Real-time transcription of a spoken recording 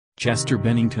Chester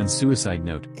Bennington's suicide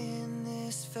note. In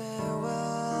this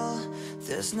farewell,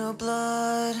 there's no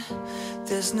blood,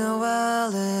 there's no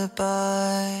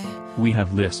alibi. We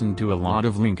have listened to a lot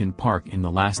of Linkin Park in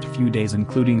the last few days,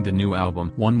 including the new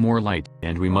album One More Light,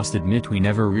 and we must admit we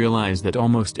never realized that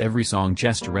almost every song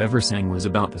Chester ever sang was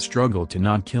about the struggle to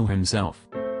not kill himself.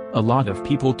 A lot of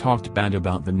people talked bad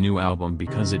about the new album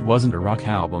because it wasn't a rock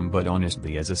album, but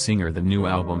honestly, as a singer, the new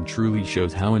album truly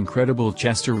shows how incredible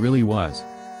Chester really was.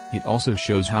 It also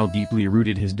shows how deeply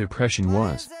rooted his depression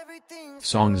was.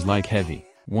 Songs like Heavy,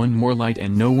 One More Light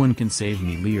and No One Can Save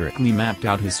Me lyrically mapped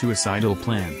out his suicidal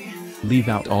plan. Leave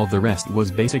Out All the Rest was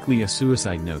basically a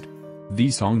suicide note.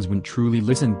 These songs, when truly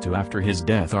listened to after his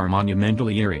death, are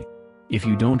monumentally eerie. If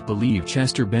you don't believe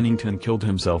Chester Bennington killed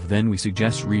himself, then we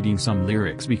suggest reading some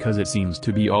lyrics because it seems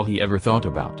to be all he ever thought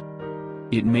about.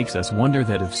 It makes us wonder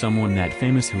that if someone that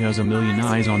famous who has a million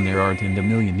eyes on their art and a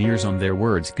million ears on their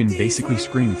words can basically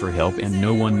scream for help and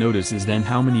no one notices, then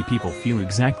how many people feel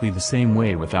exactly the same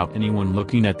way without anyone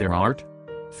looking at their art?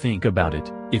 Think about it.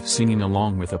 If singing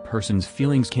along with a person's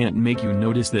feelings can't make you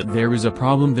notice that there is a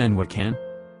problem, then what can?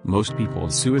 Most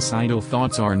people's suicidal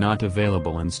thoughts are not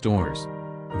available in stores.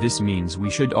 This means we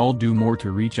should all do more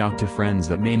to reach out to friends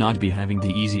that may not be having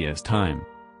the easiest time.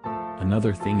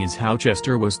 Another thing is how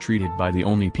Chester was treated by the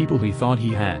only people he thought he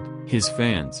had, his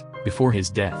fans, before his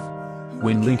death.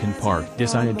 When Linkin Park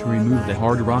decided to remove the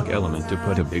hard rock element to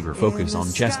put a bigger focus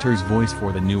on Chester's voice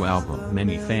for the new album,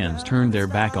 many fans turned their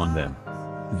back on them.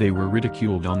 They were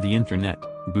ridiculed on the internet,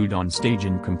 booed on stage,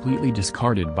 and completely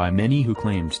discarded by many who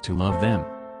claimed to love them.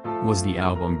 Was the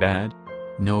album bad?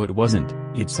 No, it wasn't.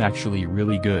 It's actually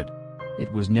really good.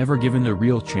 It was never given a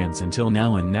real chance until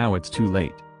now, and now it's too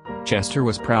late. Chester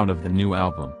was proud of the new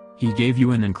album. He gave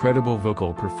you an incredible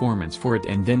vocal performance for it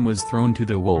and then was thrown to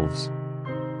the wolves.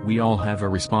 We all have a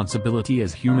responsibility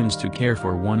as humans to care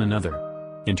for one another.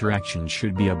 Interactions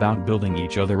should be about building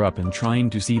each other up and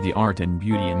trying to see the art and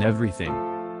beauty in everything.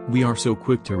 We are so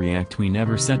quick to react, we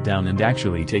never sit down and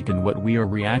actually take in what we are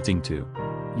reacting to.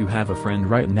 You have a friend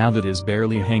right now that is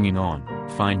barely hanging on.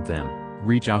 Find them,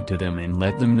 reach out to them, and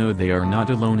let them know they are not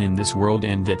alone in this world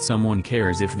and that someone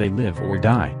cares if they live or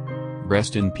die.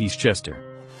 Rest in peace, Chester.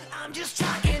 I'm just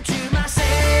talking.